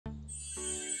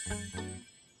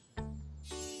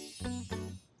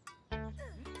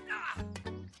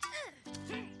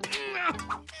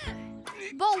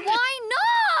But why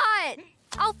not?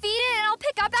 I'll feed it and I'll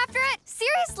pick up after it.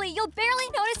 Seriously, you'll barely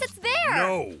notice it's there.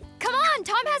 No. Come on,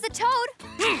 Tom has a toad.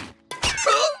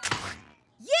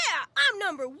 Yeah, I'm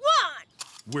number 1.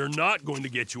 We're not going to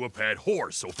get you a pet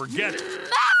horse, so forget it.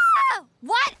 Ah!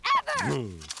 Whatever!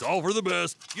 It's all for the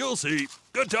best. You'll see.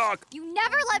 Good talk. You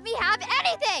never let me have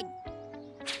anything!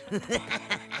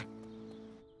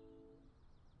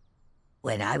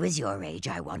 When I was your age,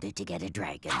 I wanted to get a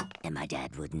dragon, and my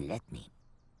dad wouldn't let me.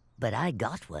 But I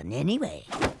got one anyway.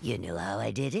 You know how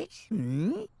I did it?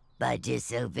 By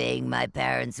disobeying my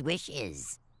parents'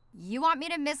 wishes. You want me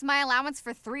to miss my allowance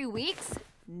for 3 weeks?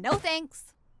 No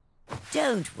thanks.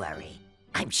 Don't worry.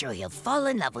 I'm sure he'll fall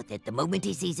in love with it the moment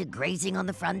he sees it grazing on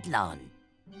the front lawn.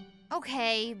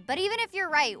 Okay, but even if you're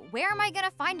right, where am I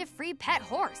gonna find a free pet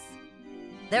horse?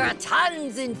 There are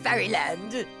tons in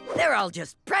Fairyland. They're all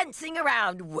just prancing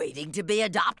around, waiting to be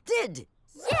adopted.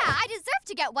 Yeah, I deserve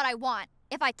to get what I want.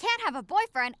 If I can't have a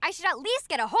boyfriend, I should at least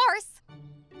get a horse.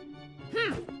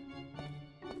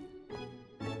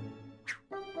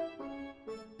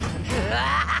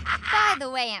 By the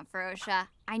way, Aunt Ferocia,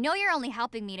 I know you're only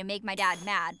helping me to make my dad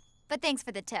mad, but thanks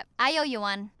for the tip. I owe you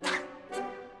one.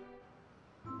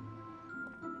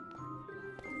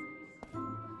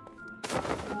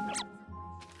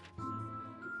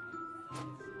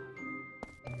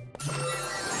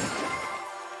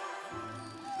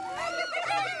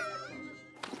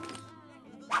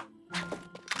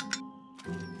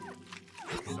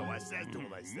 So I said to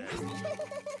him, I said.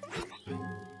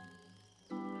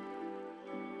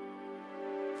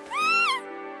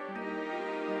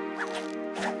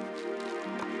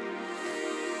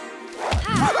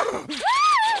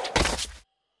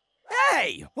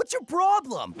 Hey, what's your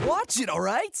problem? Watch it, all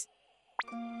right?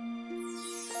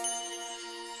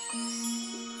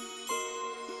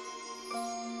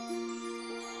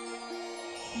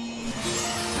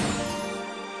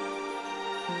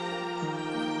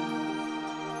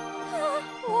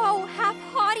 Whoa, half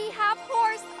hottie, half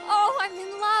horse. Oh, I'm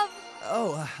in love.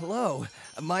 Oh, hello.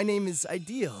 My name is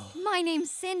Ideal. My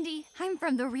name's Cindy. I'm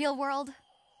from the real world.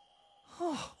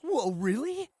 Oh, whoa,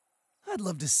 really? I'd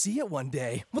love to see it one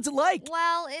day. What's it like?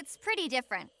 Well, it's pretty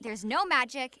different. There's no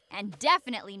magic and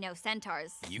definitely no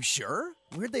centaurs. You sure?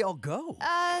 Where'd they all go?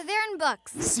 They're in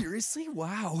books. Seriously?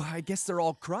 Wow, I guess they're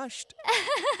all crushed.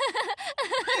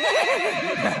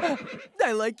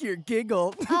 I like your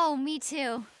giggle. Oh, me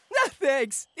too.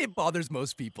 Thanks. It bothers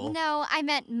most people. No, I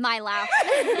meant my laugh.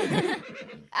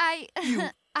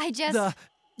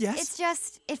 Yes? It's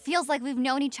just, it feels like we've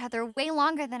known each other way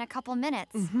longer than a couple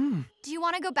minutes. Mm-hmm. Do you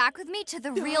want to go back with me to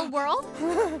the real world?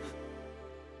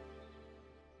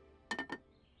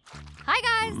 Hi,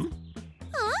 guys.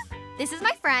 Huh? This is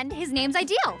my friend. His name's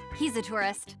Ideal. He's a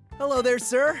tourist. Hello there,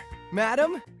 sir.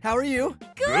 Madam, how are you?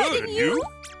 Good, and you?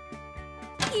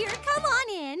 Here, come on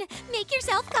in. Make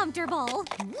yourself comfortable.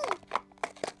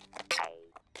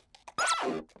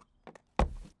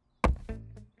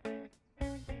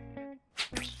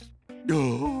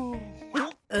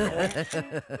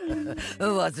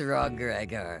 What's wrong,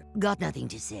 Gregore? Got nothing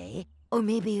to say? Or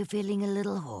maybe you're feeling a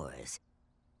little hoarse?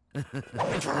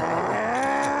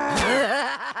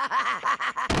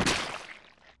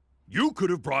 You could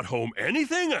have brought home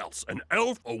anything else. An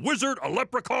elf, a wizard, a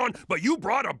leprechaun, but you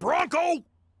brought a bronco?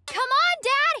 Come on,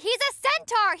 Dad! He's a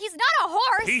centaur! He's not a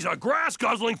horse! He's a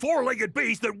grass-guzzling, four-legged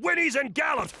beast that whinnies and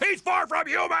gallops. He's far from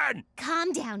human!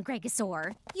 Calm down,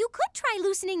 Gregore. You could try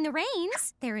loosening the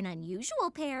reins. They're an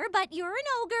unusual pair, but you're an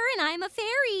ogre and I'm a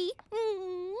fairy.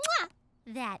 Mwah!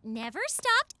 That never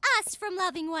stopped us from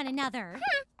loving one another.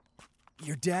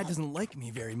 Your dad doesn't like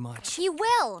me very much. He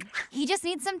will. He just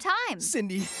needs some time.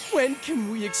 Cindy, when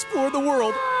can we explore the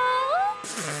world?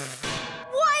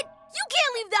 What? You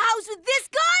can't leave the house with this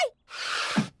guy?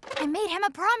 I made him a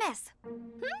promise.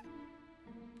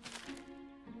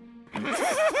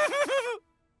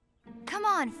 Come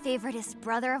on, favoritist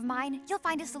brother of mine. You'll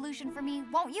find a solution for me,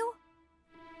 won't you?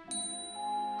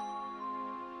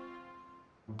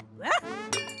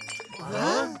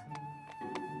 Huh?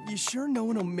 You sure no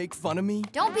one will make fun of me?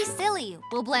 Don't be silly.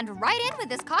 We'll blend right in with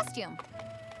this costume.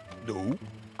 No.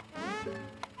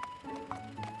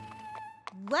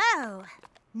 Whoa,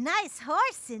 nice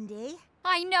horse, Cindy.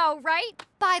 I know, right?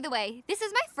 By the way, this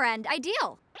is my friend,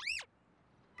 Ideal.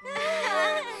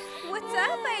 What's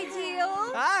up,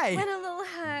 Ideal? Hi. Want a little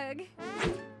hug?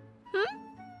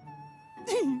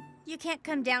 You can't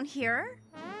come down here?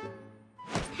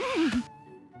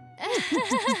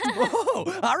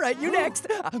 Whoa, all right, you next.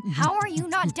 How are you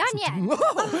not done yet?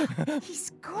 Whoa.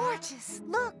 He's gorgeous.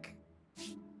 Look.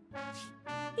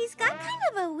 He's got kind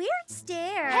of a weird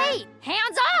stare. Hey,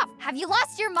 hands off! Have you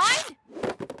lost your mind?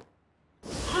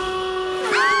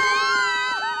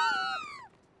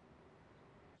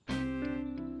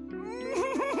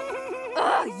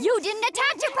 Ugh, you didn't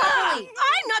attach it properly!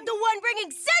 I'm not the one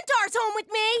bringing centaurs home with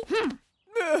me!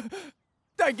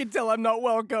 I can tell I'm not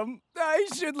welcome. I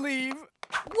should leave.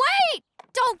 Wait!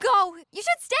 Don't go! You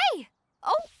should stay!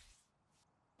 Oh.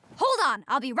 Hold on,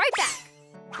 I'll be right back.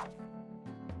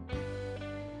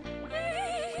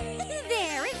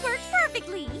 There, it worked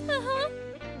perfectly.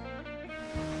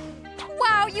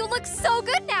 Wow, you look so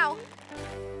good now!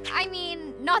 I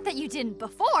mean, not that you didn't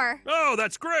before. Oh,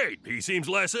 that's great. He seems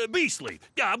less beastly.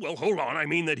 Yeah, well, hold on. I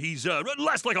mean that he's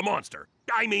less like a monster.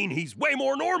 I mean, he's way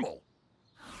more normal.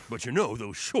 But you know,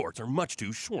 those shorts are much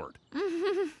too short.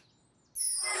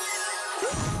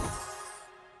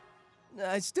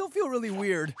 I still feel really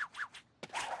weird.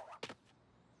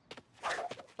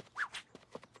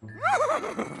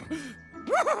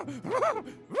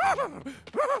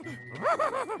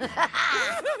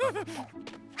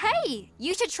 Hey,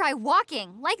 you should try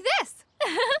walking like this.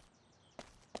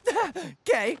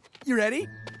 Okay, you ready?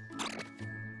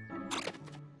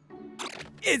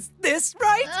 Is this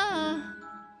right?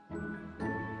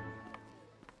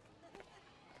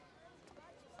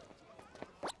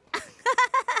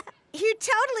 You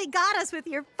totally got us with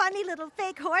your funny little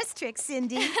fake horse trick,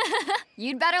 Cindy.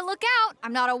 You'd better look out.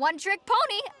 I'm not a one-trick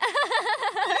pony.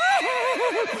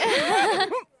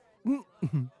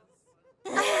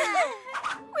 We're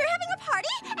having a party,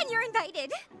 and you're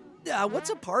invited. What's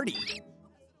a party?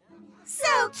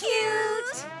 So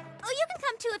cute! Oh, you can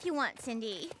come too if you want,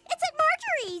 Cindy. It's at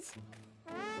Marjorie's.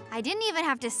 I didn't even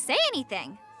have to say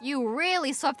anything. You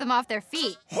really swept them off their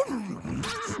feet.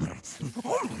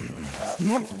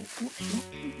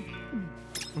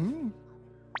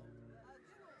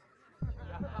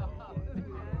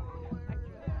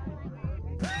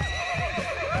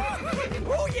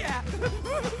 Oh, yeah!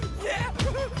 Yeah!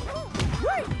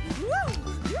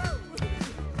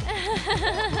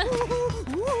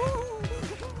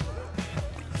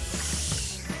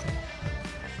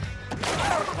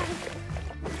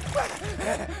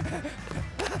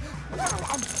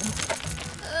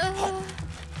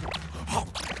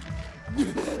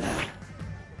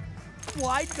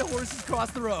 Why did the horses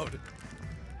cross the road?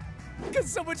 Because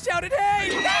someone shouted,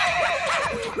 hey!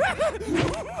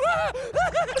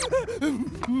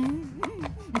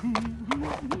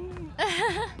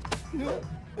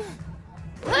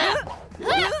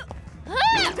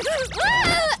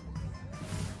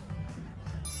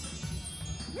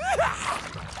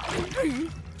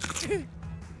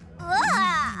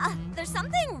 Ugh, there's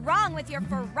something wrong with your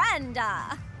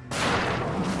veranda.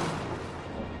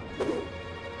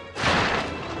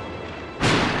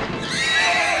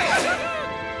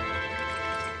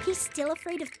 He's still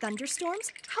afraid of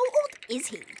thunderstorms? How old is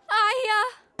he?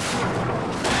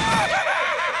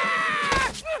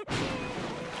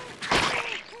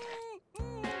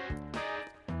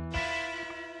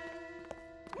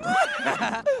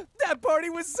 That party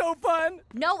was so fun!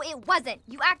 No, it wasn't.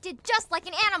 You acted just like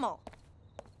an animal.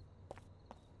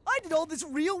 I did all this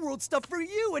real-world stuff for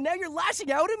you, and now you're lashing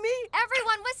out at me?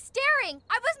 Everyone was staring.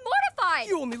 I was mortified.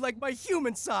 You only like my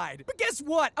human side. But guess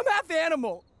what? I'm half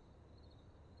animal.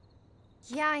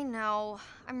 Yeah, I know.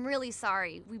 I'm really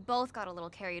sorry. We both got a little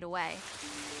carried away.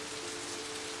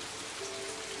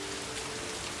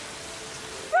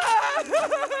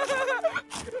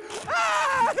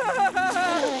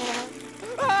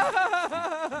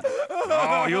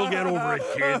 Oh, you'll get over it,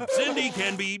 kid. Cindy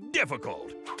can be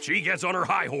difficult. She gets on her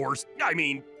high horse. I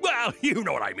mean, well, you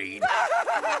know what I mean.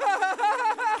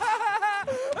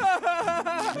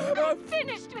 I'm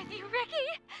finished with you, Ricky.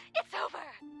 It's over.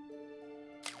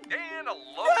 And a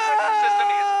low-pressure system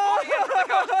is fully in for the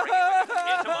coast for you.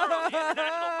 In tomorrow's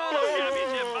International Polo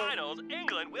Championship Finals,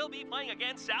 England will be playing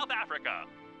against South Africa.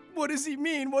 What does he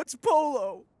mean? What's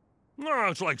polo? Oh,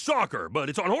 it's like soccer, but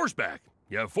it's on horseback.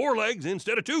 You have 4 legs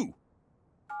instead of 2.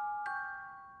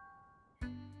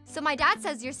 So my dad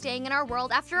says you're staying in our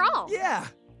world after all. Yeah,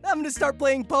 I'm gonna start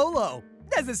playing polo.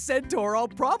 As a centaur, I'll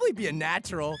probably be a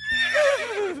natural.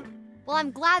 Well,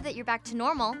 I'm glad that you're back to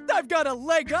normal. I've got a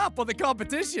leg up on the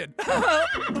competition.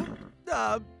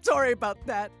 Sorry about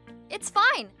that. It's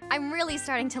fine. I'm really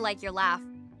starting to like your laugh.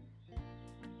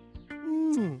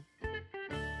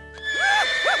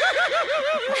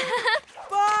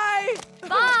 Bye!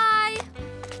 Bye!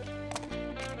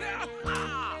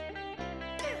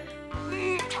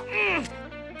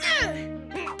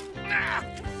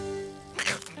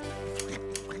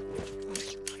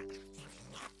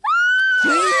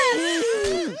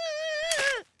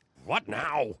 What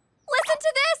now? Listen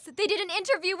to this! They did an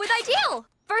interview with Ideal.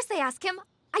 First they ask him,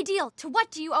 Ideal, to what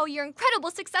do you owe your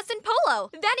incredible success in polo?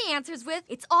 Then he answers with,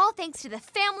 it's all thanks to the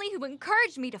family who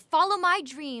encouraged me to follow my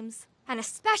dreams. And a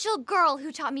special girl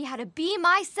who taught me how to be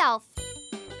myself.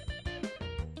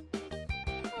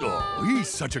 Oh, he's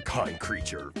such a kind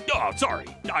creature. Oh, sorry.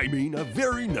 I mean, a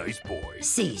very nice boy.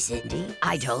 See, Cindy,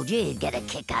 I told you you'd get a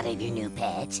kick out of your new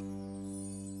pet.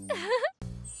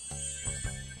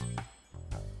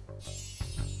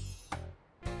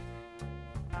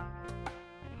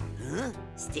 Huh?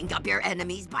 Stink up your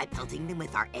enemies by pelting them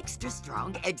with our extra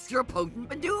strong, extra potent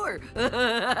manure. Wow,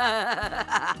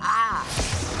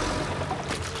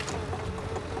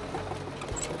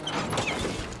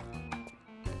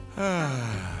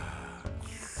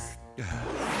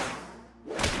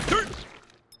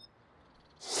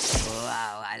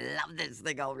 I love this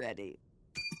thing already.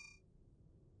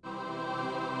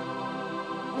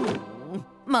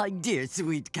 My dear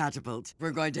sweet catapult,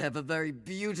 we're going to have a very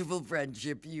beautiful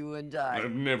friendship, you and I.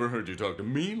 I've never heard you talk to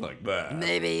me like that.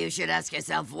 Maybe you should ask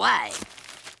yourself why.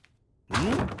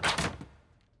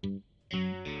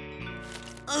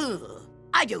 Ugh,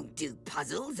 I don't do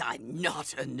puzzles. I'm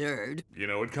not a nerd. You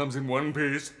know what comes in one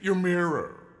piece? Your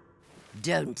mirror.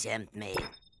 Don't tempt me.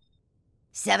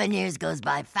 7 years goes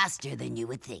by faster than you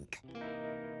would think.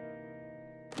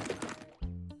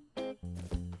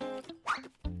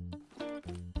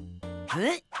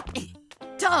 Huh?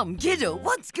 Tom, kiddo,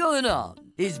 what's going on?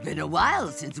 It's been a while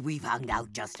since we've hung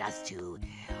out just us two.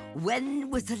 When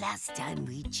was the last time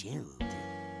we chilled?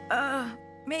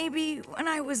 Maybe when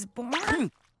I was born?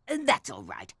 That's all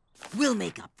right. We'll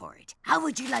make up for it. How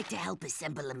would you like to help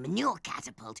assemble a manure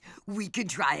catapult? We can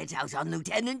try it out on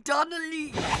Lieutenant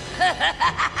Donnelly.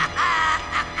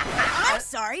 I'm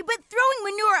sorry, but throwing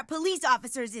manure at police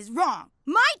officers is wrong.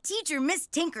 My teacher, Miss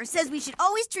Tinker, says we should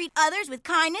always treat others with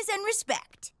kindness and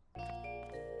respect.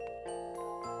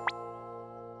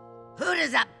 Who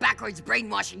does that backwards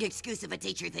brainwashing excuse of a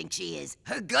teacher think she is?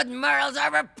 Her good morals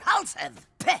are repulsive.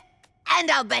 Peh. And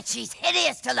I'll bet she's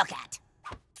hideous to look at.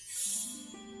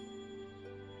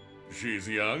 She's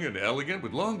young and elegant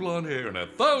with long blonde hair and a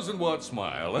 1,000-watt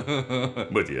smile.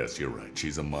 But yes, you're right.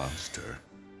 She's a monster.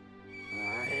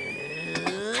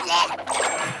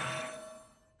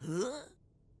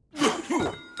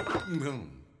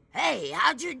 Hey,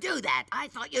 how'd you do that? I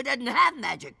thought you didn't have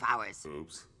magic powers.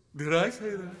 Oops. Did I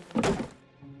say that?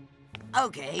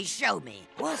 Okay, show me.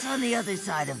 What's on the other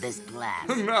side of this glass?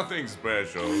 Nothing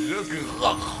special. Just...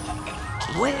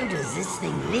 Where does this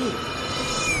thing lead?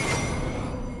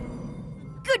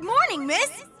 Good morning,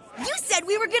 miss. You said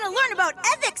we were gonna learn about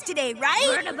ethics today, right?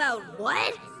 Learn about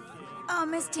what?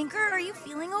 Miss Tinker, are you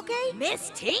feeling okay?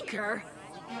 Miss Tinker?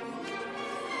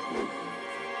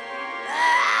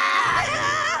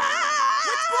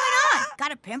 What's going on?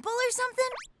 Got a pimple or something?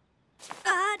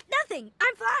 Nothing.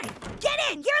 I'm fine. Get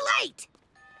in! You're late!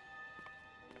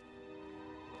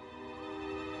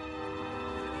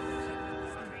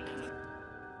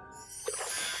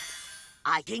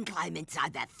 I can climb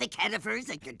inside that thick head of hers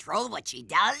and control what she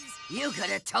does? You could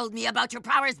have told me about your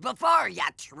powers before, you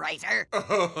traitor!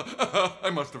 I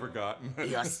must have forgotten.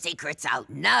 Your secret's out.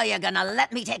 Now you're gonna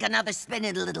let me take another spin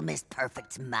in Little Miss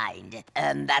Perfect's mind.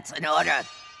 And that's an order.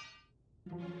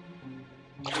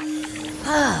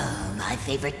 Oh, my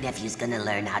favorite nephew's gonna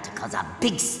learn how to cause a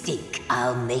big stink.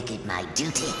 I'll make it my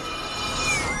duty.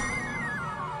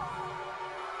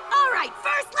 All right,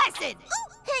 first lesson!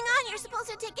 Ooh, hang on, you're supposed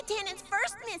to take attendance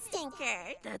first, Miss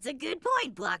Tinker. That's a good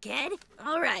point, Blockhead.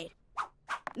 All right.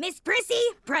 Miss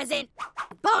Prissy, present.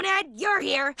 Bonehead, you're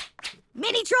here.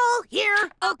 Mini Troll,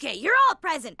 here. Okay, you're all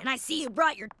present, and I see you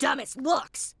brought your dumbest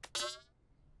looks.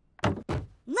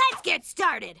 Let's get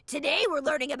started. Today we're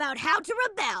learning about how to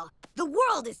rebel. The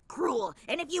world is cruel,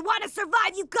 and if you want to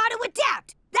survive, you've got to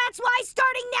adapt. That's why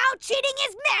starting now, cheating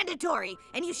is mandatory,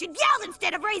 and you should yell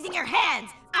instead of raising your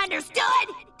hands. Understood?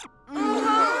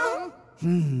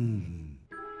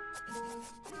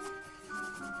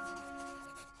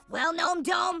 Well, Gnome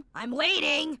Dome, I'm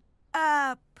waiting.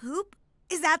 Poop?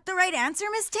 Is that the right answer,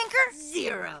 Miss Tinker?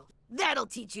 0. That'll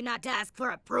teach you not to ask for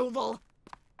approval.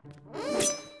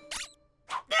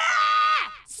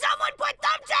 Someone put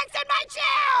thumbtacks in my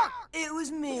chair! It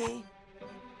was me.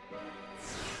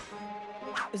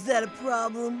 Is that a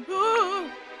problem?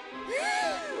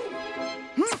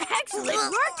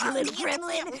 Excellent work, you little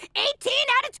gremlin. 18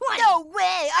 out of 20. No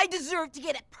way! I deserve to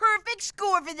get a perfect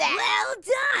score for that. Well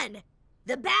done.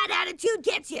 The bad attitude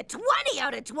gets you 20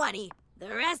 out of 20. The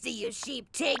rest of you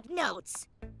sheep take notes.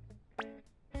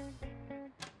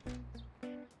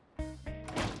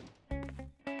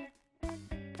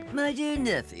 My dear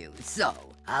nephew, so,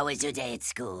 How was your day at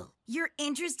school? You're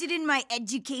interested in my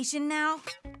education now?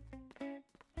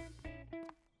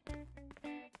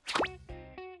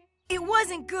 It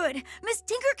wasn't good. Miss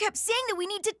Tinker kept saying that we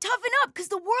need to toughen up because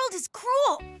the world is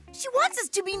cruel. She wants us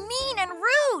to be mean and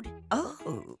rude.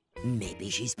 Oh, maybe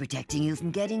she's protecting you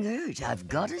from getting hurt. I've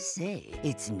got to say,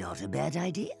 it's not a bad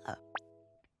idea.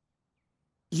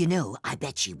 You know, I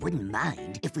bet she wouldn't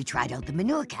mind if we tried out the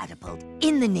manure catapult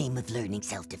in the name of learning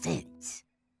self-defense.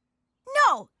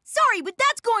 No, sorry, but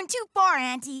that's going too far,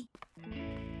 Auntie.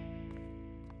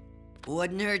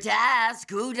 Wouldn't hurt to ask,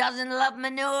 who doesn't love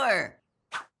manure?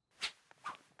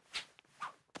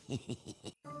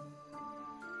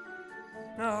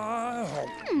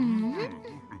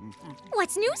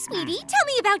 What's new, sweetie? Tell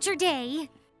me about your day.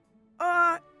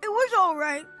 It was all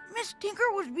right. Miss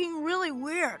Tinker was being really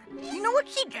weird. You know what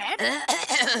she did?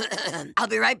 I'll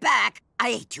be right back. I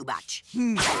ate too much.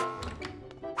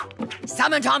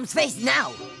 Summon Tom's face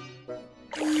now.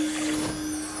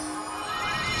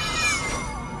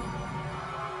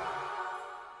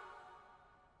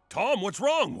 Tom, what's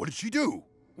wrong? What did she do?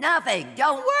 Nothing.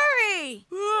 Don't Worry!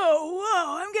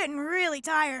 Whoa, I'm getting really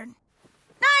tired.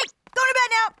 Night! Go to bed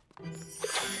now!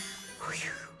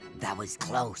 Whew, that was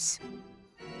close.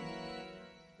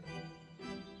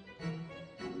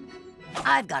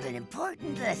 I've got an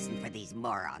important lesson for these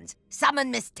morons.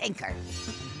 Summon Miss Tinker.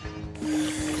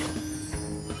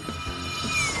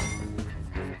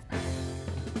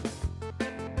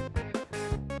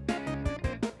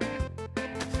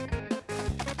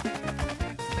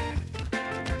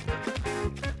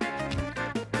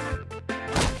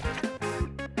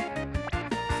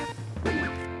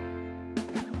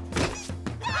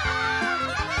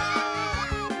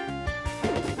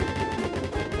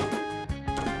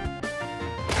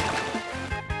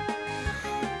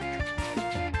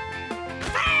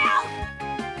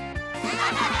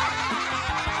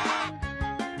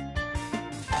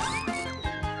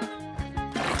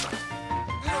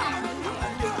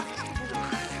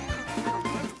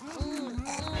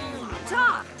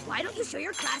 Tom, why don't you show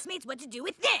your classmates what to do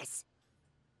with this?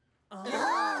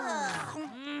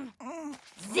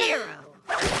 Zero.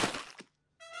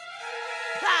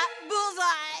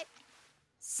 Bullseye!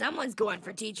 Someone's going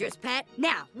for teacher's pet.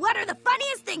 Now, what are the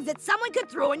funniest things that someone could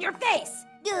throw in your face?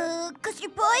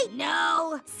 Custard boy?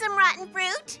 No. Some rotten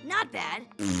fruit? Not bad.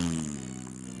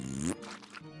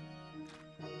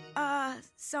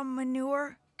 Some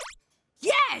manure?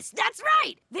 Yes, that's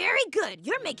right. Very good.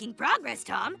 You're making progress,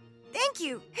 Tom. Thank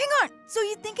you. Hang on. So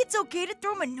you think it's okay to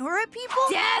throw manure at people?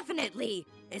 Definitely.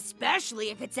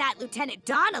 Especially if it's at Lieutenant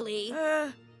Donnelly.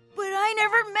 But I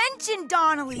never mentioned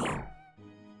Donnelly.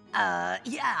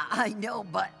 Yeah, I know,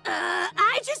 but...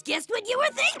 I just guessed what you were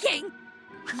thinking.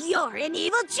 You're an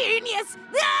evil genius.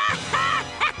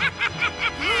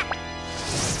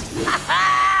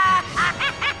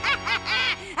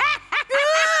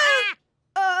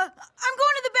 I'm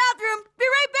going to the bathroom. Be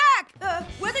right back.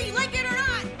 Whether you like it or not.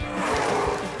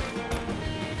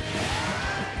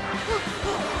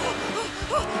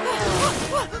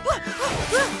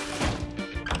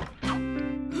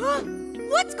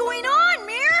 What's going on,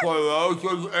 Mirror?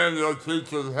 Ferocia's in the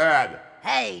teacher's head.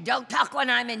 Hey, don't talk when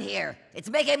I'm in here. It's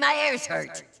making my ears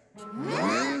hurt.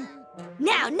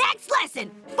 Now, next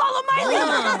lesson. Follow my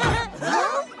lead.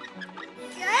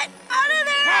 Get out of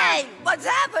there! Hey, what's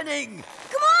happening?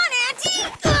 Come on, Auntie!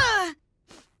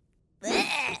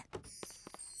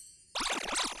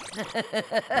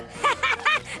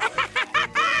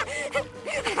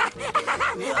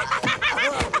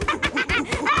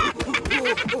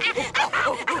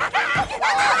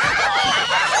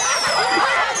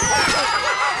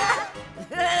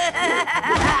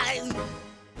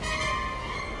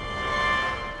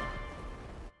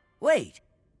 Wait,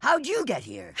 how'd you get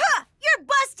here? Huh! You're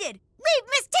busted! Leave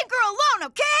Miss Tinker alone,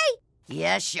 okay?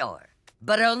 Yeah, sure.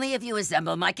 But only if you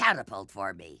assemble my catapult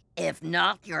for me. If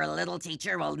not, your little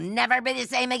teacher will never be the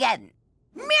same again.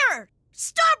 Mirror!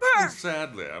 Stop her!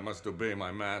 Sadly, I must obey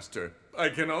my master. I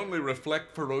can only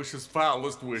reflect Ferocia's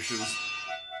foulest wishes.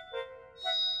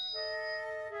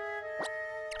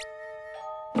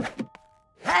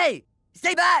 Hey!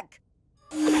 Stay back!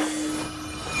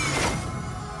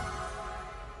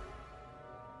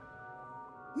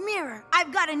 Mirror,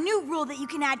 I've got a new rule that you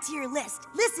can add to your list.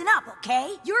 Listen up,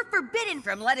 okay? You're forbidden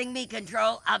From letting me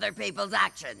control other people's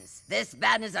actions. This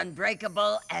ban is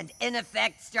unbreakable and in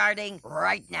effect starting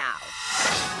right now.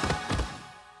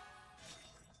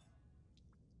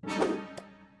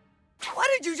 What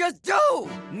did you just do?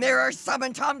 Mirror,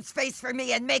 summon Tom's face for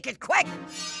me and make it quick!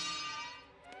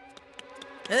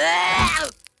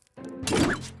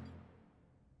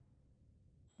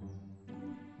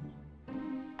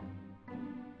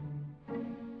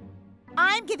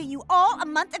 I'm giving you all a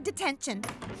month of detention.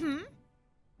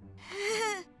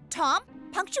 Tom,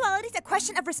 punctuality's a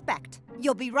question of respect.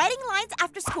 You'll be writing lines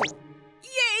after school.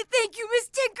 Yay, thank you, Miss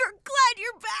Tinker. Glad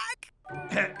you're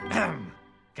back.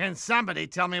 Can somebody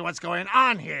tell me what's going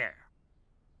on here?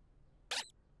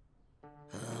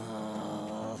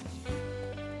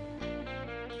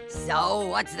 So,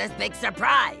 what's this big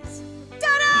surprise?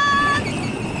 Ta-da!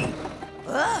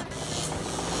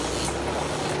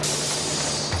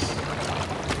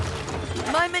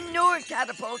 My manure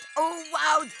catapult! Oh,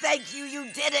 wow, thank you, you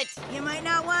did it! You might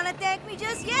not want to thank me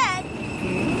just yet.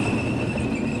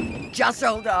 Just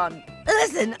hold on.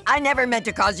 Listen, I never meant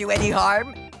to cause you any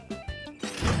harm.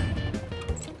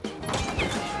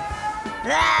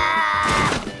 Ah!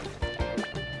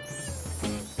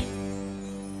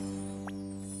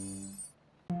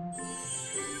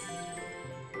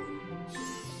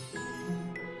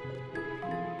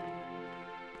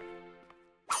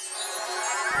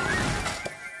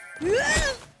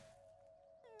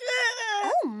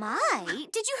 Oh, my.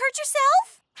 Did you hurt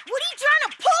yourself? What are you trying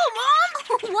to pull, Mom?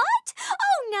 What?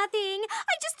 Oh, nothing.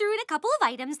 I just threw in a couple of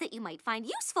items that you might find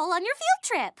useful on your field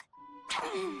trip.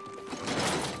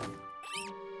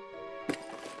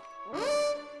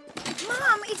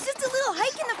 Mom, it's just a little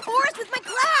hike in the forest with my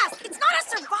class. It's not a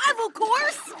survival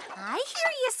course. I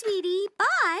hear you, sweetie,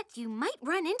 but you might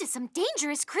run into some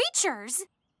dangerous creatures.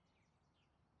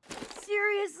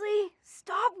 Seriously?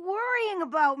 Stop worrying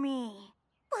about me.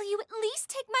 Will you at least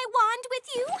take my wand with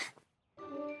you?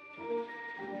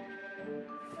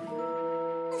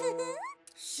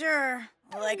 Sure,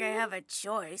 like I have a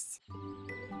choice.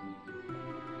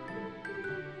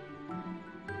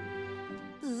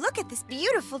 Look at this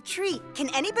beautiful tree. Can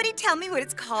anybody tell me what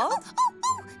it's called?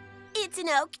 It's an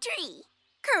oak tree.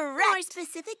 Correct. More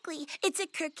specifically, it's a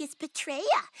Quercus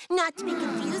petraea, not to be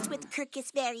confused with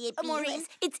Quercus variabilis. Maureen.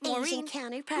 Its Asian Maureen.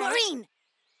 counterpart. Maureen!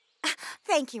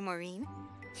 Thank you, Maureen.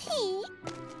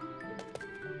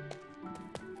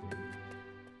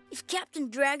 If Captain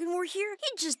Dragon were here,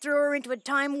 he'd just throw her into a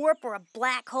time warp or a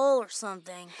black hole or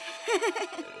something.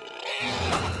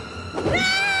 What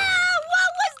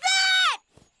was that?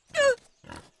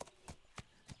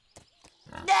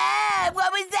 Ah,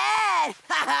 what was that?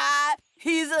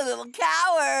 He's a little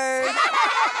coward.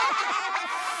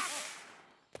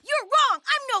 You're wrong!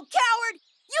 I'm no coward!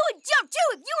 You would jump too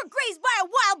if you were grazed by a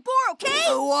wild boar, okay?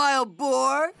 A wild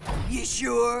boar? You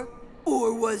sure?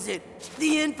 Or was it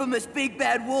the infamous big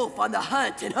bad wolf on the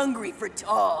hunt and hungry for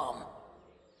Tom?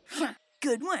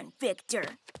 Good one,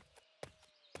 Victor.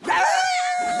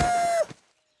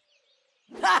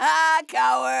 Ha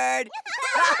coward!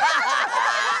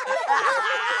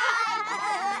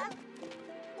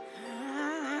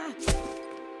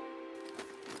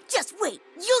 Just wait.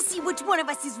 You'll see which one of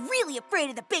us is really afraid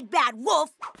of the big bad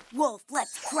wolf. Wolf,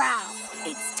 let's growl.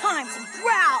 It's time to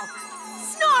growl.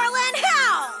 Snarl and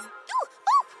howl.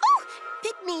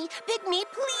 Pick me,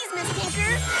 please, Miss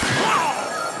Tinker.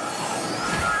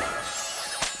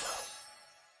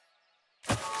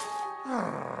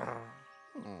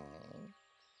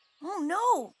 Oh,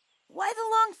 no. Why the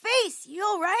long face? You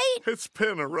all right? It's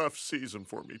been a rough season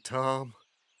for me, Tom.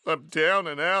 I'm down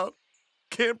and out.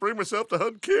 Can't bring myself to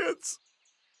hunt kids.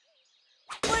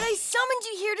 But I summoned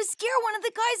you here to scare one of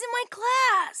the guys in my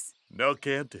class. No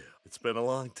can do. It's been a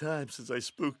long time since I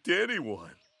spooked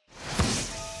anyone.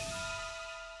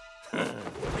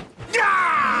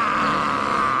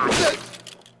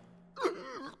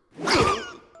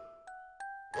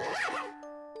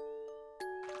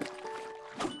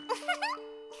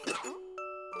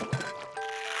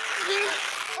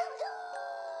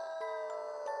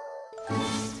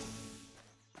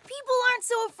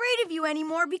 So afraid of you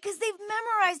anymore because they've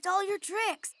memorized all your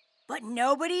tricks. But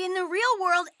nobody in the real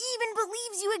world even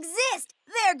believes you exist.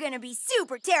 They're gonna be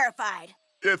super terrified.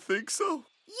 You think so?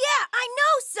 Yeah, I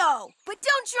know so. But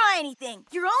don't try anything.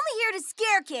 You're only here to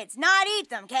scare kids, not eat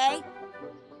them, okay?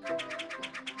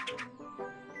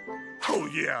 Oh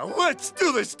yeah, let's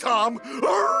do this, Tom.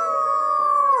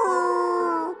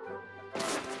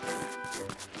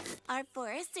 Our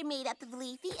forests are made up of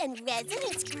leafy and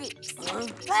resinous groups.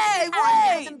 Hey,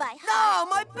 wait! No,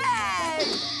 my bag!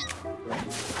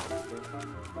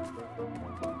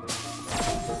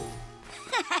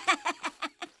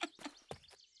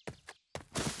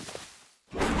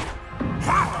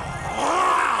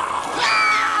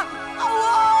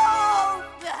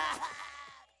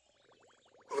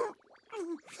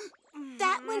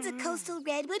 That one's a coastal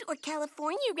redwood or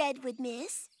California redwood,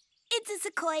 miss. It's a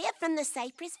sequoia from the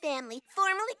cypress family,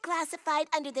 formerly classified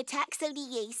under the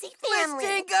Taxodiaceae family. Miss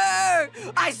Tinker!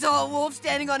 I saw a wolf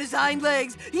standing on his hind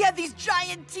legs. He had these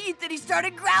giant teeth and he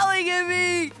started growling at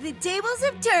me. The tables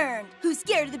have turned. Who's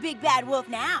scared of the big bad wolf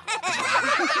now?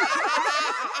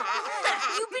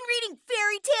 You've been reading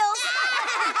fairy tales?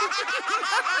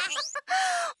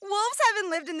 Wolves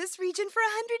haven't lived in this region for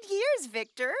 100 years,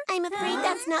 Victor. I'm afraid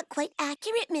that's not quite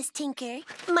accurate, Miss Tinker.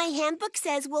 My handbook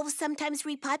says wolves sometimes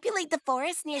repopulate the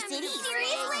forest near cities.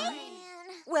 Seriously?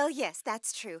 Well, yes,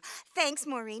 that's true. Thanks,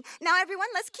 Maureen. Now, everyone,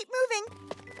 let's keep moving.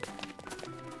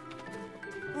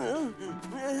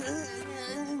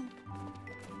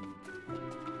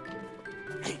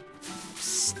 Hey,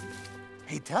 psst.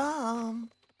 Hey, Tom.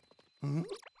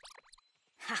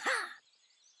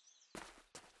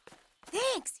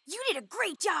 Thanks. You did a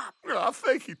great job. Aw,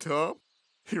 thank you, Tom.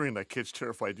 Hearing that kid's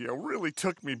terrified yell really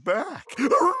took me back.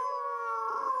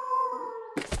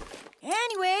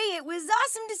 Anyway, it was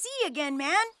awesome to see you again,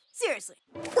 man. Seriously.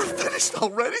 We're finished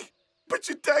already? But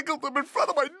you dangled them in front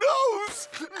of my nose!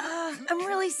 I'm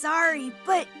really sorry,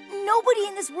 but nobody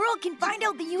in this world can find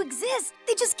out that you exist.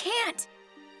 They just can't.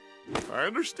 I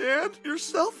understand. You're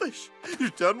selfish. You're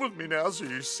done with me now, so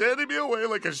you're sending me away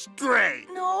like a stray.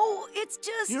 No, it's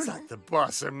just... You're not the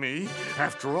boss of me.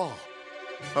 After all,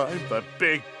 I'm the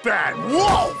big bad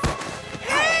wolf!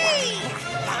 Hey!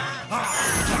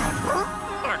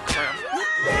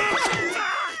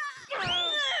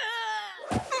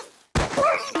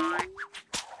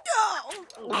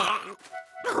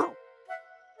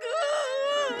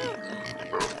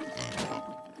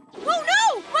 Oh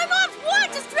no! My mom's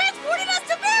watch has transported us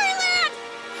to Fairyland!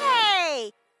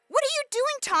 Hey! What are you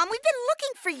doing, Tom? We've been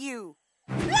looking for you.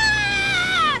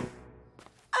 Ah!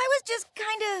 I was just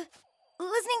kind of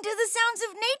listening to the sounds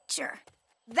of nature.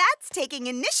 That's taking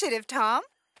initiative, Tom.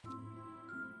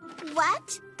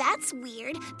 What? That's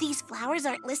weird. These flowers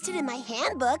aren't listed in my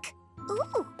handbook.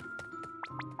 Ooh.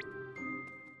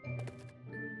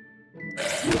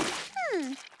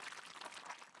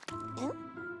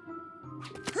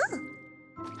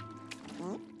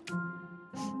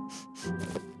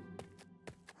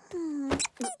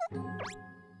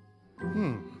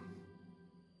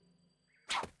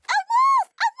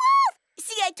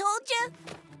 See, I told you.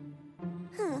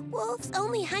 Wolves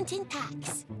only hunt in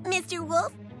packs. Mr.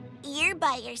 Wolf, you're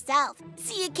by yourself,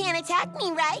 so you can't attack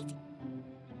me, right?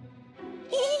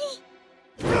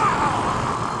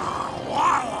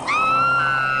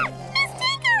 Miss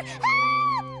Tinker,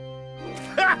 help!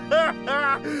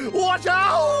 Watch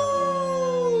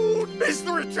out! It's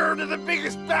the return of the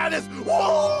biggest, baddest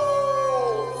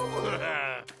wolf!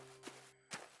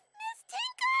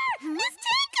 Miss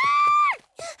Tinker!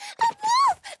 A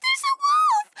wolf! There's a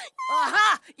wolf!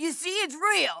 Aha! You see, it's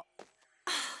real.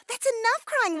 That's enough,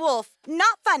 crying wolf.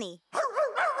 Not funny.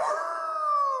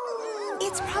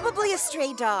 It's probably a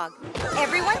stray dog.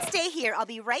 Everyone stay here. I'll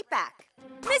be right back.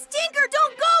 Miss Tinker,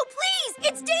 don't go, please!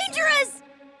 It's dangerous!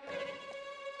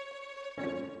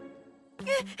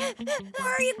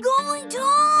 Where are you going,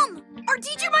 Tom? Our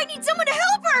teacher might need someone to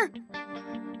help her!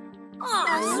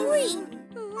 Aw, sweet.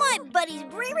 My buddy's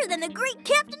braver than the great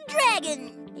Captain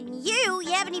Dragon. And you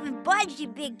haven't even budged, you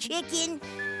big chicken.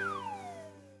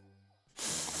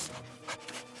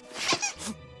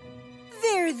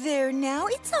 There now.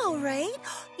 It's all right.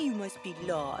 You must be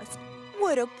lost.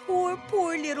 What a poor,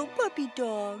 poor little puppy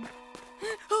dog.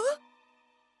 Huh?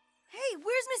 Hey,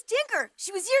 where's Miss Tinker?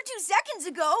 She was here 2 seconds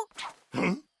ago.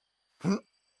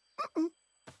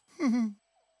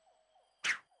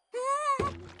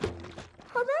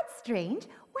 Oh, that's strange.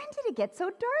 When did it get so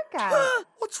dark out?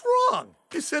 What's wrong?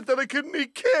 You said that I couldn't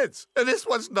eat kids, and this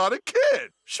one's not a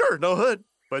kid. Sure, no hood,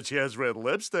 but she has red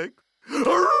lipstick.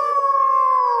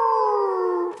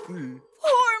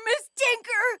 Poor Miss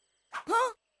Tinker!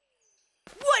 Huh?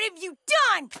 What have you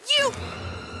done? You...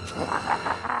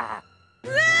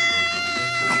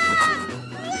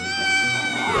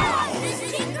 Miss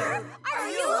Tinker, are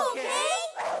you okay?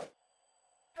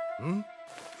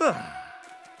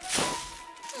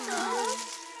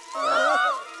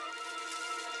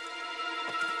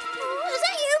 Is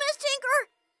that you, Miss Tinker?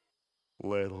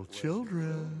 Little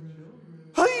children,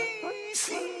 I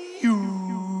see you.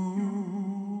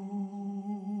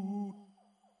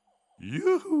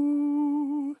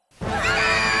 You.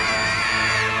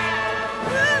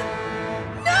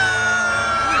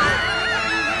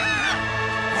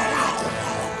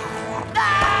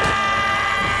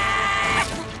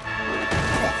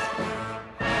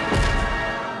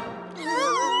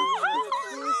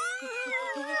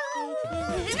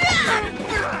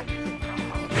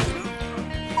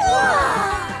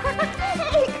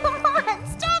 Hey, come on!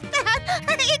 Stop that!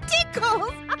 It did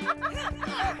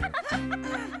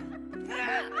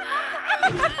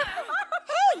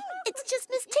Hey, it's just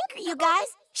Miss Tinker, you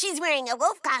guys. She's wearing a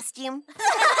wolf costume.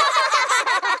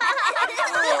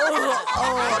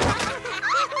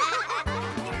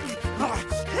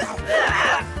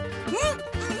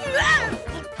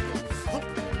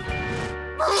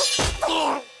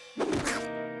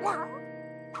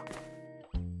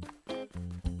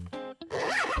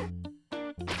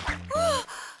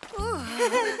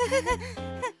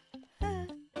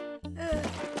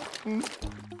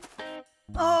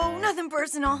 Oh, nothing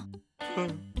personal.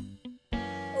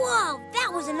 Whoa,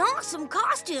 that was an awesome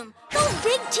costume. Those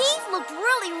big teeth looked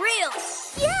really real.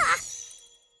 Yeah.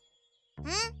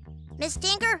 Miss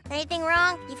Tinker, anything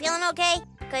wrong? You feeling okay?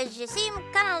 Because you seem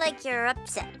kind of like you're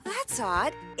upset. That's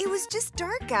odd. It was just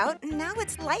dark out, and now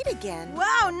it's light again.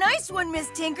 Wow, nice one, Miss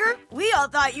Tinker. We all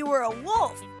thought you were a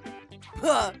wolf.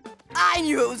 I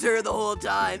knew it was her the whole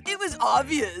time. It was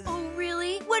obvious. Oh,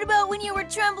 really? What about when you were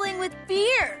trembling with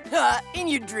fear? In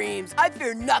your dreams, I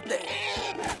fear nothing.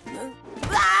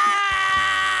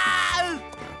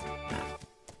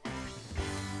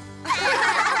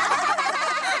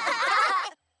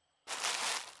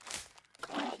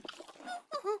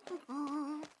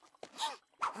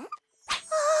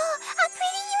 A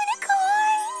pretty unicorn!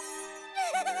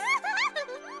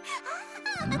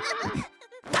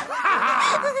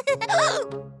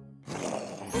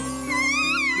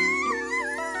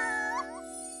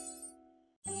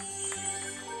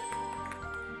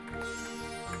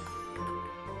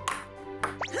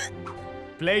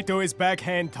 Plato is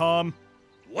backhand, Tom.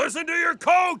 Listen to your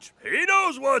coach. He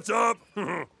knows what's up.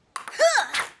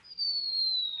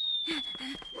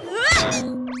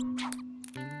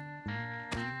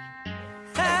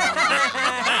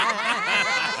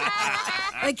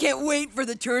 I can't wait for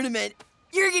the tournament.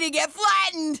 You're gonna get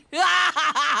flattened.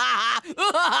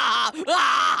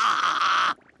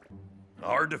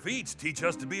 Our defeats teach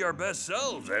us to be our best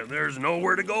selves, and there's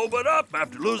nowhere to go but up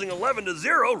after losing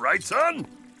 11-0, right, son?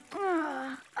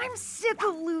 I'm sick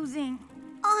of losing.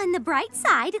 On the bright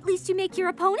side, at least you make your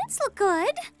opponents look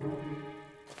good.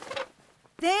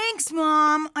 Thanks,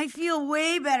 Mom. I feel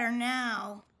way better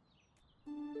now.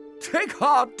 Take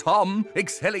heart, Tom.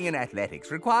 Excelling in athletics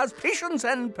requires patience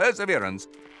and perseverance.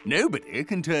 Nobody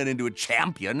can turn into a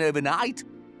champion overnight.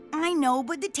 I know,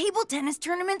 but the table tennis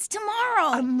tournament's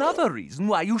tomorrow. Another reason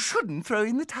why you shouldn't throw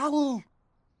in the towel.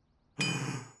 You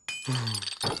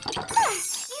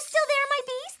still there, my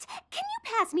beast? Can you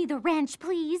pass me the wrench,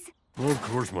 please? Of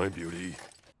course, my beauty.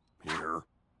 Here.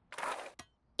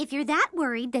 If you're that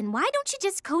worried, then why don't you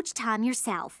just coach Tom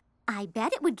yourself? I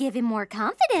bet it would give him more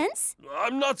confidence.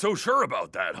 I'm not so sure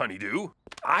about that, honeydew.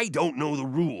 I don't know the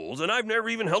rules, and I've never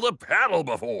even held a paddle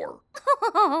before.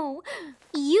 Oh,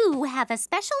 you have a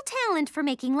special talent for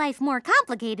making life more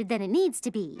complicated than it needs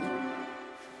to be.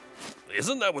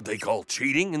 Isn't that what they call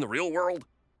cheating in the real world?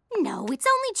 No, it's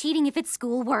only cheating if it's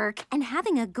schoolwork, and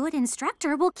having a good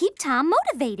instructor will keep Tom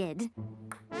motivated.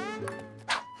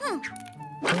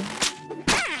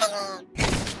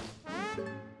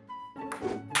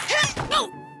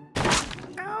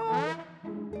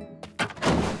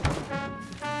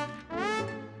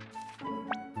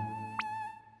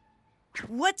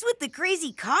 What's with the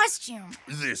crazy costume?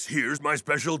 This here's my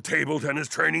special table tennis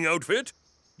training outfit.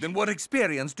 Then what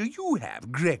experience do you have,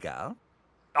 Gregore?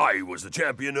 I was the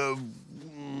champion of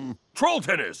troll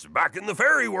tennis back in the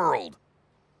fairy world.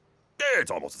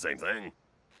 It's almost the same thing.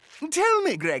 Tell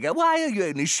me, Gregore, why are you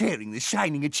only sharing this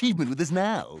shining achievement with us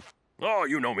now? Oh,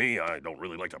 you know me. I don't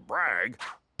really like to brag.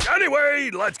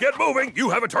 Anyway, let's get moving. You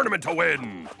have a tournament to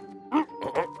win.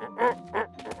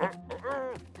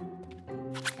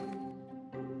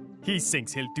 He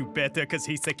thinks he'll do better because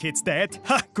he's the kid's dad.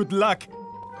 Ha! Good luck.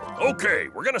 Okay,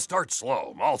 we're gonna start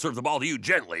slow. I'll serve the ball to you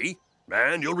gently,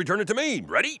 and you'll return it to me.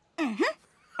 Ready? Mm-hmm.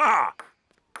 Ha!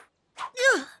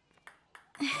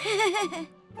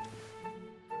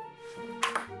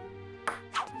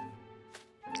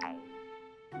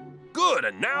 Good,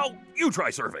 and now you try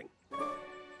serving.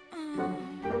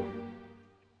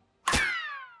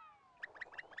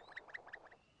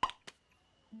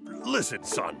 Listen,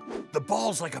 son, the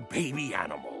ball's like a baby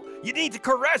animal. You need to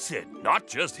caress it, not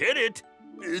just hit it.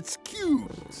 It's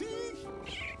cute, see?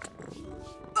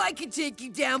 I could take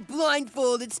you down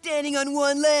blindfolded, standing on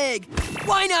one leg.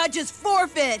 Why not just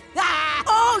forfeit? Ah!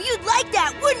 Oh, you'd like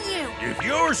that, wouldn't you? If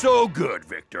you're so good,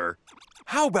 Victor,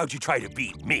 how about you try to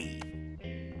beat me?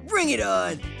 Bring it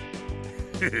on.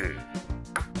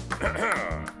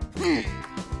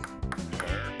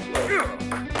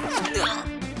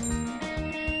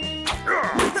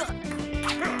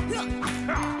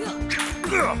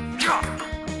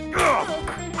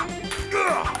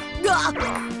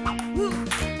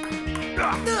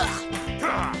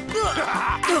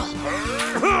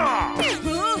 Ha!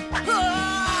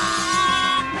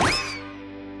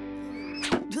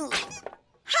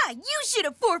 You should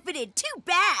have forfeited. Too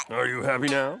bad. Are you happy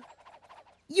now?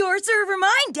 Your serve or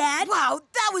mine, Dad. Wow,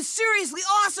 that was seriously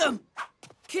awesome!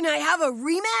 Can I have a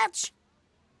rematch?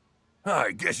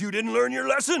 I guess you didn't learn your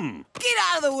lesson. Get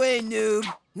out of the way, noob!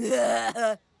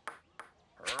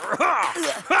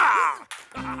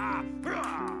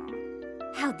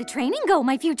 How'd the training go,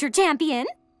 my future champion?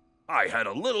 I had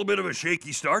a little bit of a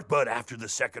shaky start, but after the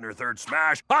second or third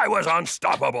smash, I was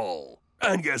unstoppable.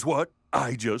 And guess what?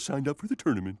 I just signed up for the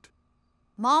tournament.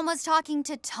 Mom was talking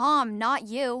to Tom, not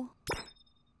you.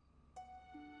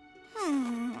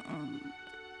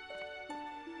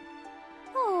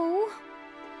 Oh.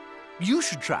 You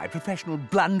should try professional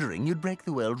blundering. You'd break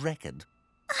the world record.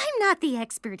 I'm not the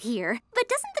expert here, but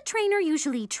doesn't the trainer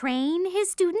usually train his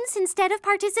students instead of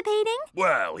participating?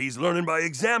 Well, he's learning by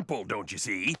example, don't you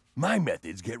see? My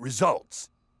methods get results.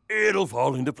 It'll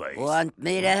fall into place. Want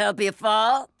me to help you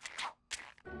fall?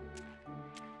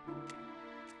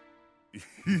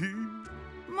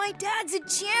 My dad's a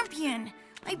champion.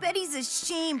 I bet he's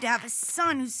ashamed to have a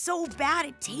son who's so bad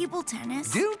at table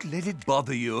tennis. Don't let it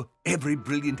bother you. Every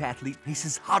brilliant athlete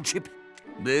faces hardship.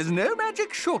 There's no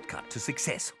magic shortcut to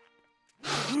success.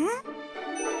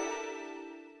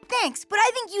 Thanks, but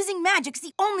I think using magic's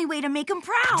the only way to make him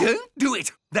proud. Don't do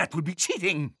it. That would be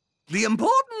cheating. The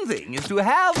important thing is to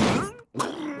have fun.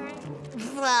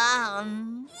 Yeah,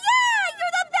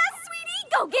 you're the best, sweetie.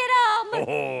 Go get him.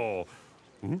 Oh.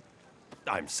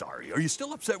 I'm sorry. Are you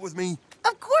still upset with me?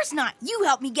 Of course not. You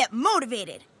helped me get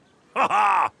motivated. Ha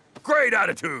ha! Great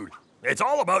attitude. It's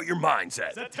all about your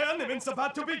mindset. The tournament's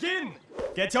about to begin.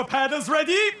 Get your paddles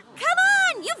ready. Come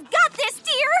on, you've got this,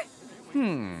 dear.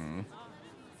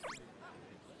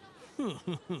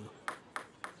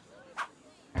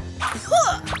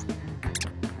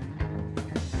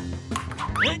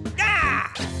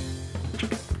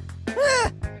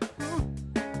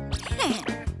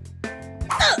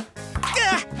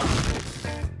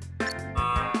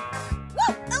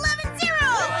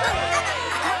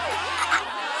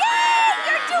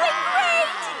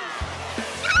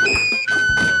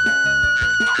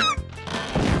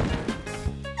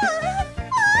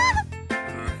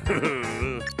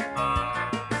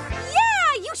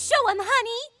 Yeah, you show him,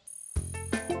 honey.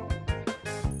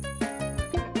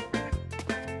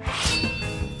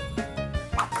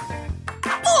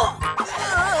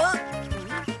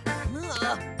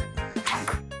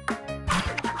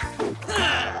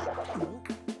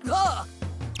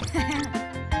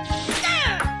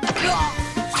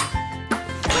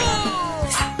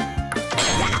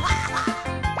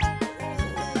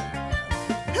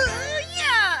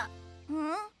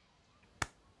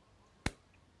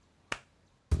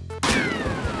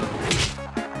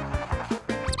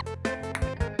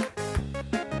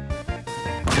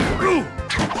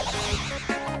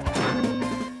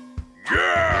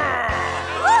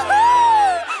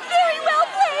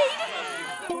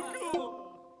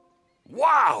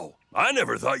 Wow! I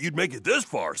never thought you'd make it this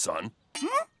far, son.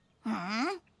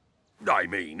 I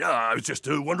mean, I was just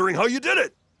wondering how you did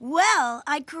it. Well,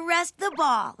 I caressed the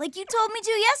ball, like you told me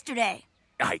to yesterday.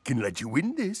 I can let you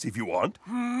win this if you want.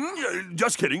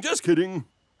 Just kidding, just kidding.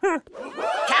 Come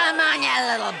on, you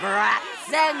little brat.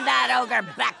 Send that ogre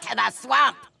back to the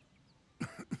swamp.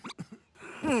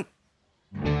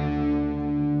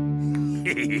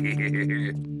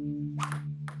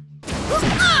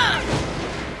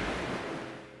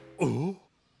 Oh?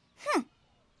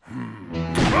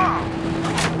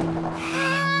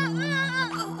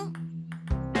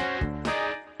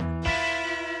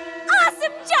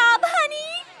 Awesome job,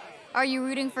 honey! Are you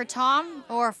rooting for Tom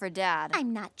or for Dad?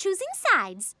 I'm not choosing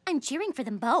sides. I'm cheering for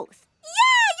them both.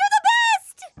 Yeah, you're the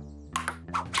best!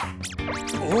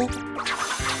 Oh?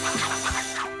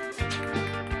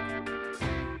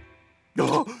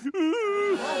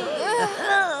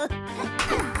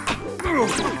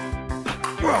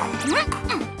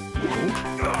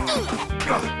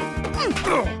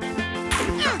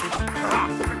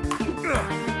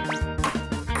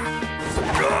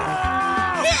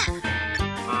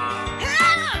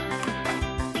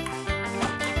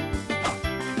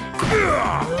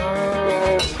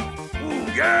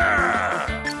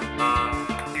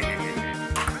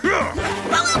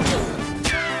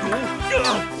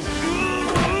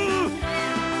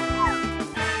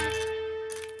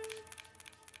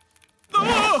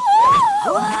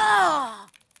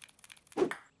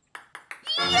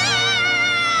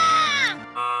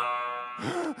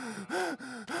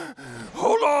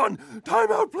 Hold on!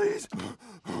 Time out, please!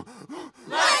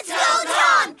 Let's go,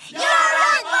 Tom! You're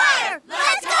on fire!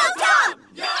 Let's go, Tom!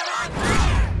 You're on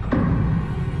fire!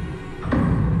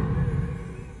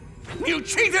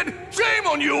 cheated! Shame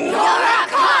on you! You're a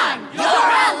con! You're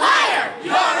a liar!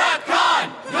 You're a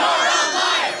con! You're a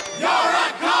liar! You're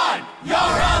a con! You're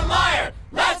a liar!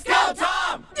 Let's go,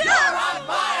 Tom! You're a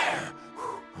liar!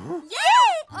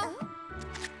 Yay!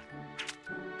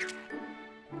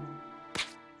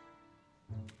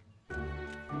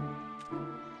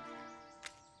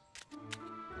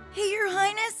 Hey, Your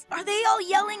Highness, are they all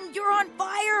yelling, "You're on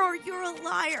fire" or "You're a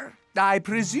liar"? I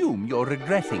presume you're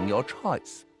regretting your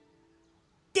choice.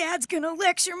 Dad's gonna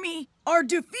lecture me. Our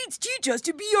defeats teach us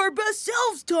to be our best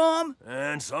selves, Tom.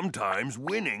 And sometimes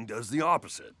winning does the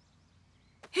opposite.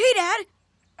 Hey, Dad,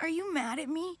 are you mad at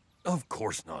me? Of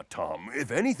course not, Tom.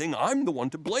 If anything, I'm the one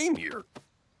to blame here.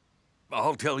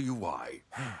 I'll tell you why.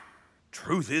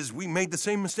 Truth is, we made the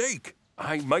same mistake.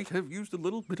 I might have used a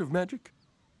little bit of magic.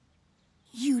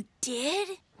 You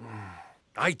did?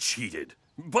 I cheated,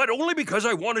 but only because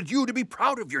I wanted you to be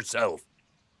proud of yourself.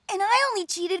 And I only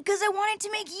cheated because I wanted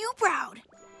to make you proud.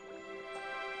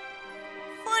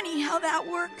 Funny how that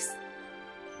works.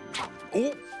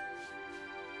 Oh.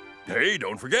 Hey,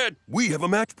 don't forget, we have a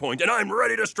match point and I'm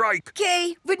ready to strike.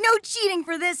 Okay, but no cheating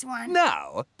for this one.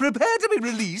 Now, prepare to be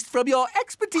released from your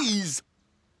expertise.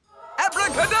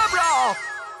 Abracadabra!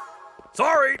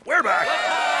 Sorry, we're back.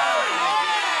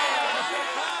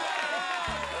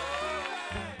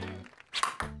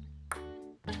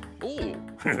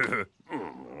 Oh.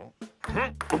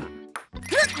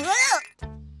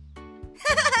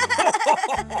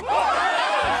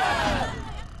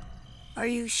 Are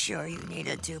you sure you need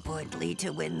a 2-point lead to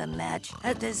win the match?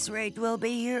 At this rate, we'll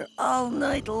be here all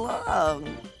night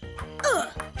long.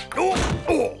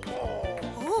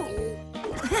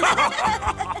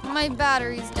 My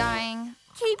battery's dying.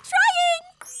 Keep trying!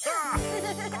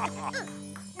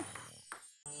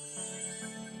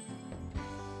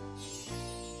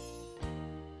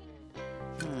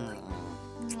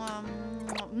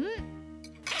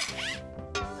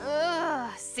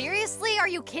 Ugh, seriously? Are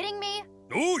you kidding me?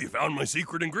 Oh, you found my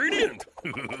secret ingredient.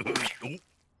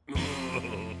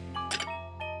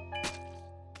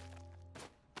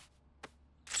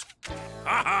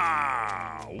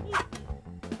 Ha-ha!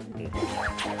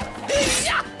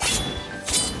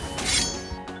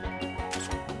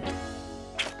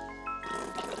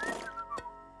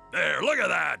 There, look at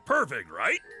that. Perfect,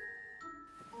 right?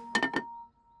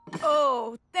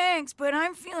 Oh, thanks, but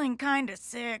I'm feeling kinda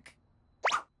sick.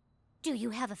 Do you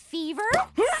have a fever?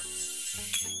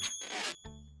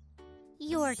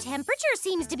 Your temperature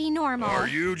seems to be normal. Are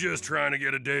you just trying to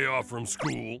get a day off from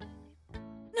school?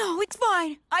 No, it's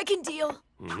fine. I can deal.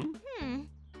 Hmm?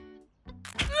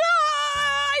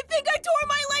 I think I tore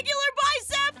my legular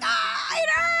bicep! It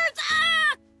hurts!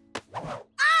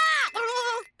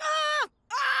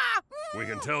 We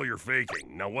can tell you're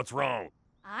faking. Now, what's wrong?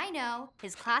 I know.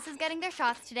 His class is getting their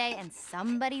shots today and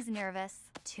somebody's nervous.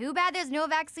 Too bad there's no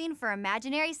vaccine for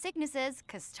imaginary sicknesses,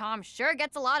 'cause Tom sure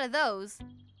gets a lot of those.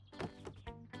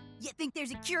 You think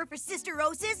there's a cure for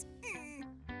sisterosis?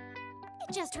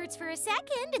 It just hurts for a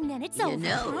second and then it's over. You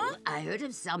know, I heard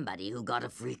of somebody who got a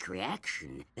freak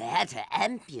reaction. They had to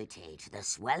amputate. The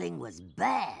swelling was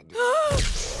bad.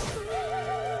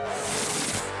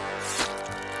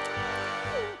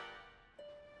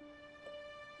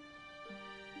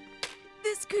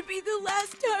 This could be the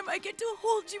last time I get to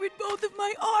hold you in both of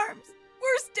my arms.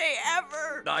 Worst day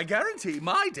ever. I guarantee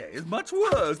my day is much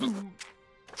worse.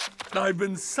 I've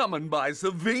been summoned by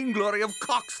Sir Vainglory of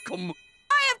Coxcomb.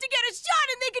 I have to get a shot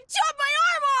and they can chop my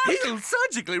arm off! He'll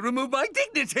surgically remove my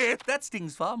dignity. That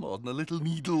stings far more than a little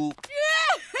needle.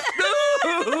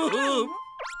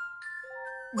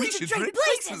 We should trade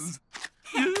places.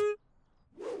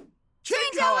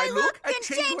 Change how I look and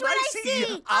change what I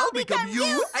see. I'll become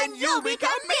you and you'll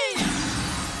become me.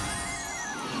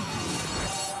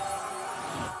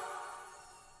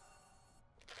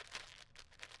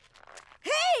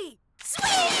 Hey!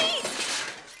 Sweet!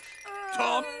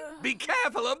 Tom, be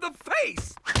careful of the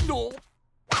face. No.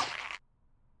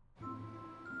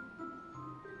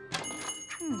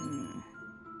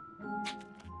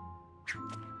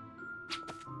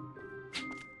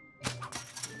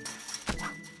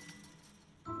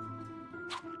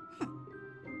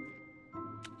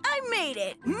 I made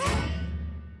it.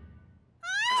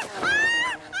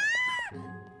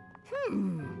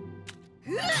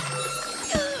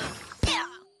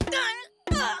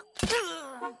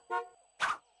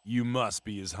 You must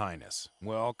be His Highness.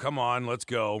 Well, come on, let's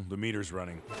go. The meter's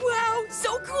running. Wow,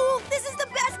 so cool! This is the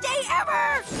best day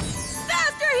ever!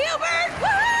 Faster, Hubert!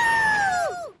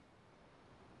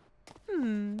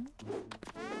 Woohoo!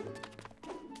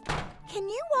 Can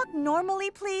you walk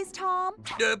normally, please, Tom?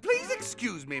 Please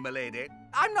excuse me, milady.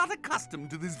 I'm not accustomed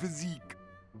to this physique.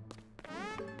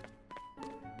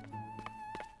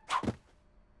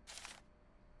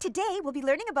 Today we'll be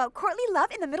learning about courtly love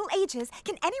in the Middle Ages.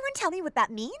 Can anyone tell me what that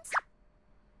means?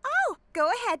 Oh, go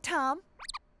ahead, Tom.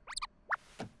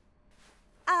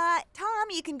 Tom,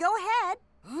 you can go ahead.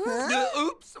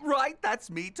 Oops, right,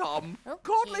 that's me, Tom. Okay.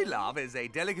 Courtly love is a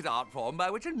delicate art form by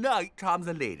which a knight charms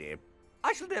a lady.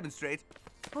 I shall demonstrate.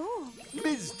 Oh.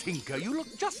 Ms. Tinker, you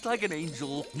look just like an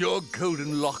angel. Your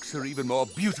golden locks are even more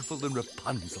beautiful than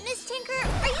Rapunzel. Miss Tinker,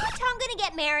 are you and Tom gonna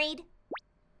get married?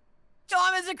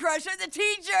 Tom has a crush on the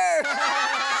teacher!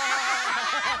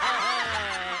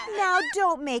 Now,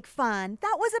 don't make fun.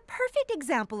 That was a perfect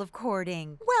example of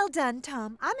courting. Well done,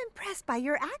 Tom. I'm impressed by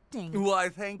your acting. Why,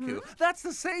 thank you. That's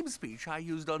the same speech I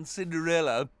used on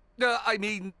Cinderella.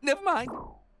 Never mind.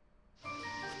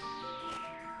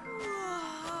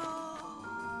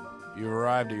 You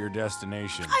arrived at your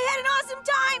destination. I had an awesome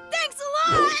time! Thanks a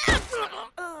lot!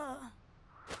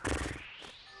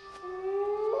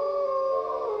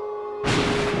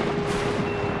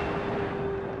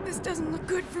 This doesn't look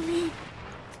good for me.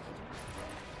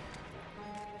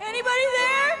 Anybody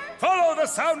there? Follow the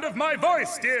sound of my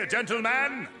voice, dear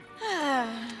gentleman.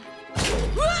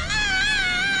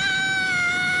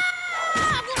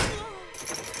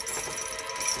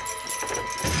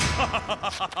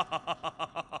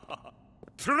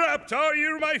 Trapped are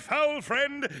you, my foul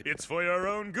friend? It's for your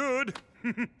own good.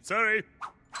 Sorry.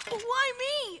 Why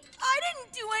me? I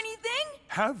didn't do anything.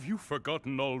 Have you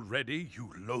forgotten already,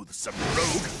 you loathsome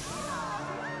rogue?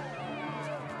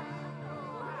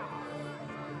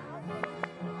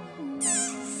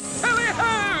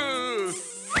 Hurry-ho!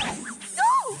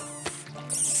 No!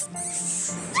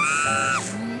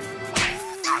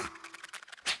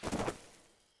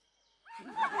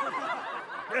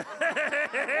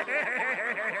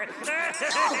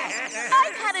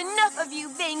 I've had enough of you,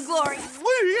 vainglorious.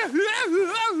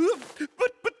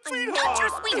 But I'm not your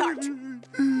sweetheart.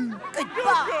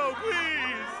 Goodbye. Go,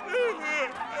 please.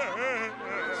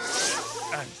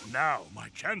 And now my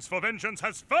chance for vengeance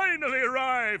has finally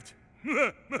arrived.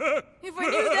 If I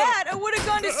knew that, I would have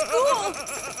gone to school.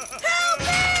 Help me!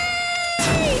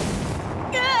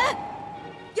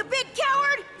 You big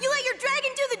coward! You let your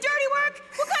dragon do the dirty work?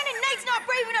 What kind of knight's not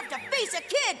brave enough to face a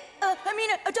kid?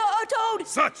 A toad.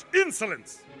 Such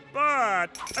insolence!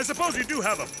 But I suppose you do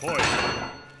have a point.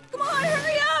 Come on,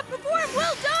 hurry up before I'm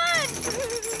well done!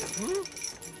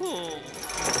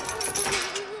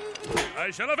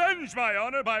 I shall avenge my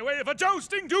honor by way of a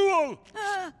jousting duel!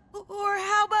 Or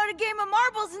how about a game of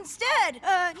marbles instead?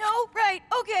 No? Right,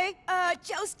 okay.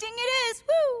 Jousting it is.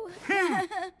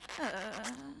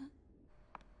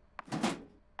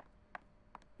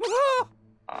 Woo!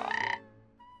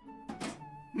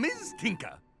 Ms.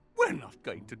 Tinker, we're not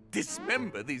going to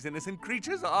dismember these innocent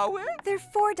creatures, are we? They're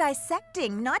for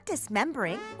dissecting, not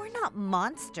dismembering. We're not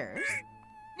monsters.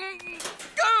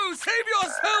 Go, save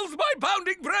yourselves, my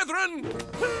bounding brethren!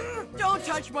 Don't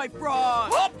touch my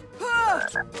frog!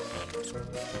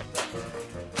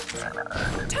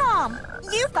 Tom,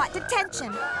 you've got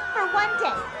detention. For 1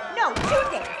 day. No, 2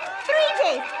 days. 3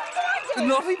 days. 4 days.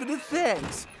 Not even a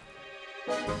thanks.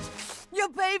 You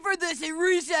pay for this at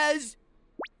recess!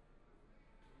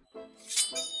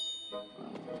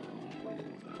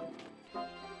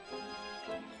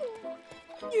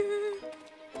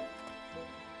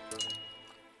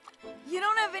 You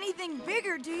don't have anything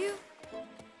bigger, do you?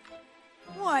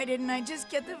 Why didn't I just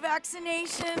get the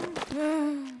vaccination?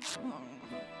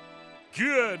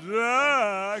 Good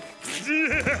luck!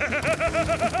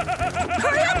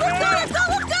 Hurry up, let's go!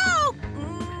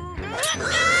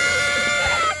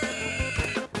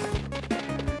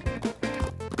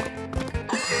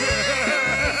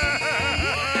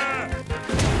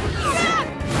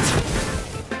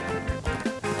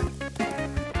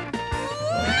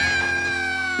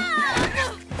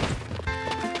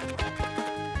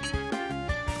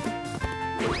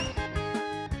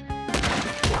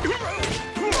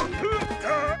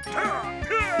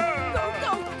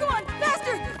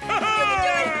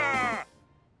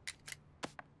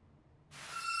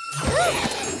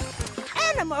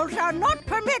 Animals are not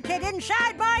permitted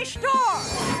inside my store!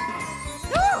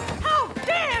 Oh, how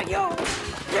dare you!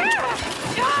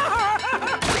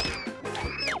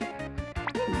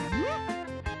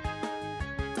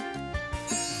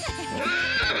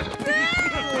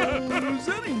 Is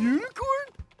that a unicorn?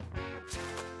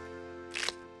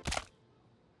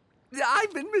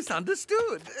 I've been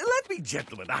misunderstood. Let me,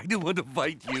 gentlemen, I don't want to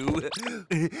fight you.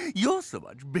 You're so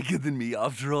much bigger than me,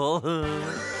 after all.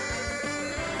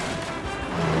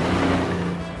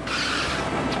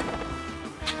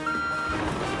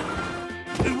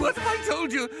 What have I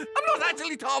told you? I'm not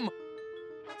actually Tom.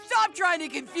 Stop trying to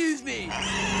confuse me.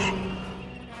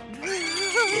 You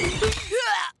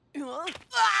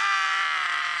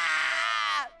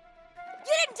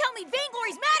didn't tell me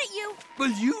Vainglory's mad at you!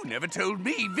 Well, you never told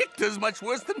me Victor's much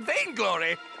worse than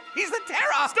Vainglory. He's the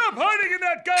terror! Stop hiding in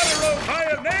that garderobe,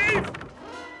 vile knave!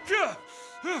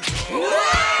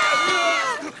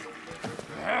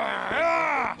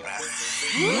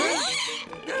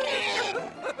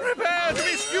 Prepare to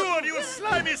be skewered, you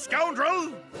slimy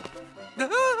scoundrel!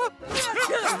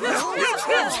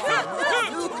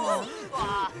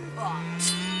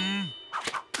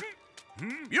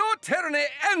 Your tyranny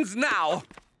ends now!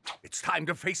 It's time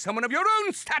to face someone of your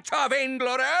own stature,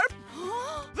 Vainglory!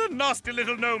 The nasty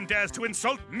little gnome dares to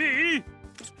insult me!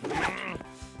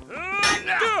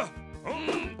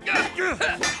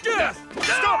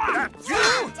 Stop that!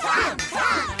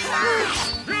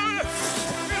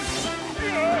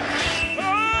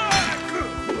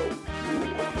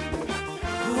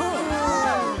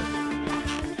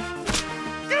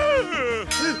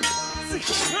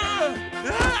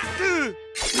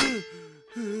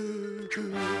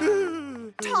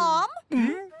 Tom?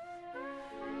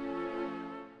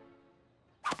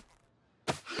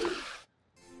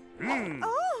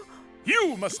 Oh.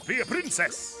 You must be a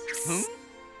princess. I'll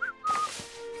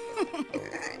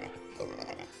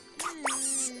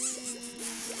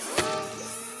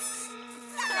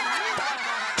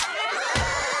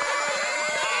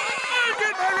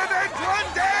get my revenge one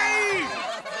day!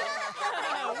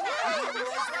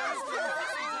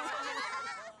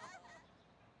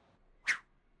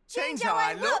 Change how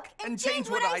I look and change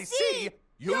what I see.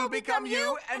 You'll become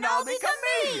you and I'll become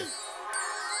me.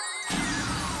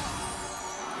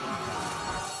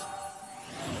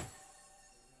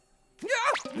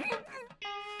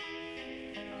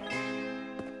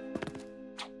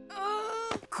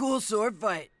 Cool sword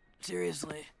fight.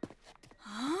 Seriously.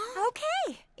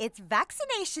 Okay, it's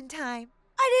vaccination time.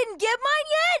 I didn't get mine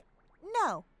yet?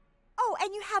 No. Oh,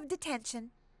 and you have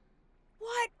detention.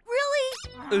 What? Really?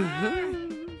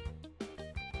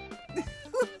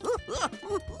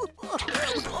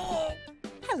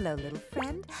 Hello, little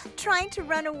friend. Trying to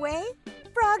run away?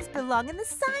 Frogs belong in the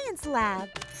science lab.